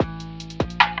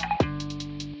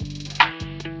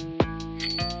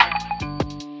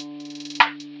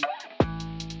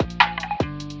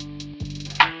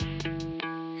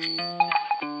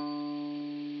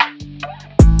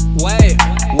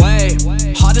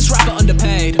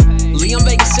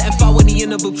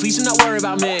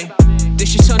about me.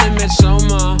 This shit's turning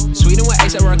Midsommar. Sweden with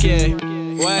A$AP Rocky.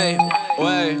 Wait.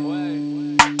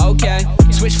 Okay.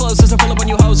 Switch flows as I pull up on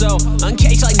you hozo.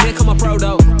 Uncaged like Nick on my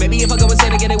proto. Maybe if I go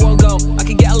insane again, it won't go. I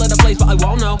can get a little place, but I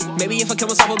won't know. Maybe if I kill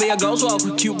myself, I'll be a ghost. Whoa.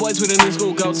 Cute boys with a new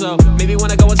school go so. Maybe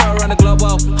when I go and tour around the globe,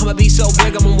 whoa. I'ma be so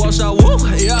big, I'm on wall show. Woo.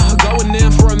 Yeah, going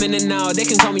in for a minute now. They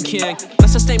can call me king.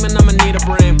 That's a statement, I'ma need a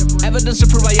brand. Evidence to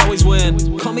prove I always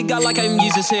win. Call me God like I'm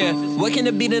Jesus here. Working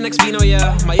to be the next Beano,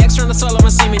 yeah. My ex trying to swallow my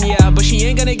semen, yeah. But she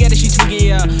ain't gonna get it, she tweaking,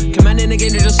 yeah. Commanding the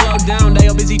game to just slow down. They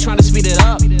all busy trying to speed it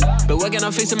up. But working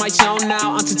on fixing my tone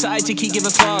now. I'm too tired to keep giving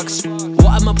fucks.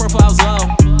 What if my profile's low?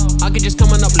 I could just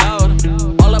come and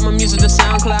upload. All of my music to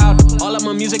SoundCloud. All of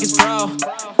my music is pro.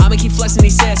 I'ma keep flexing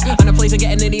these sets. On the place I'm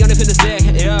getting any on it for this dick,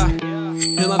 yeah.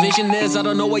 Who my vision is, I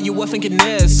don't know what you were thinking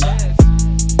is.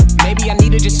 Maybe I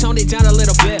need to just tone it down a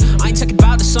little bit. I ain't talking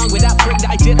about the song with that prick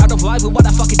that I did out of vibe with what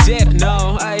I fucking did.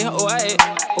 No, hey,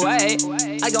 wait.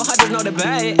 I go hard, there's no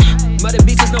debate. Murder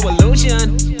beats, there's no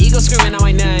illusion. Ego screaming out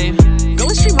my name. Go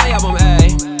and stream my album,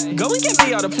 Go and get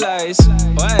me out of place.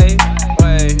 Wait,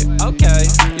 okay.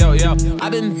 Yo.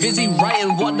 I've been busy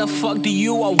writing, what the fuck do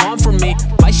you all want from me?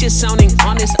 My shit sounding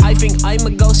honest, I think I'ma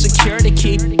go secure the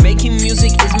key. Making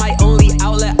music is my only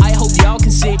outlet, I hope y'all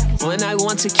can see. When I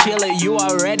want to kill it, you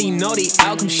already know the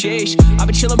outcome, sheesh. I've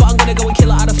been chillin', but I'm gonna go and kill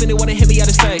it. I don't think they wanna hit me out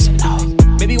of space.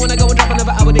 Maybe when I go and drop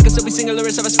another album, niggas still be singing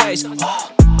lyrics out of space.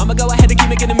 I'ma go ahead and keep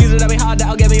making the music that be hard,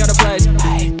 that'll get me out of place.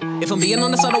 If I'm being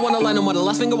honest, I don't wanna lie no more. The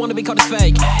last thing I wanna be called is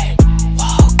fake.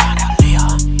 Whoa, Cornelia,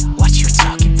 what you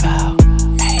talking about?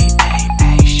 Hey,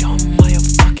 show me my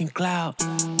fucking clout.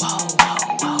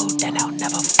 Whoa, then I'll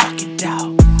never fucking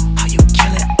doubt how you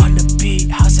kill it on the beat.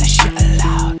 How's that shit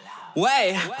allowed?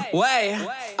 Wait,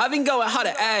 I've been going hard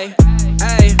at A.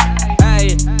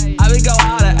 I've been going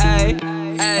hard at A.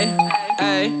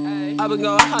 I've been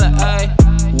going hard at A.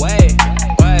 Wait,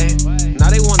 now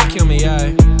they wanna kill me,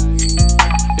 yeah.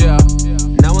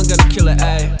 Now I'm gonna kill it,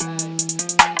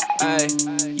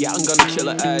 yeah, I'm gonna kill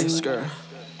it, skirt.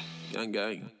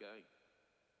 Gang.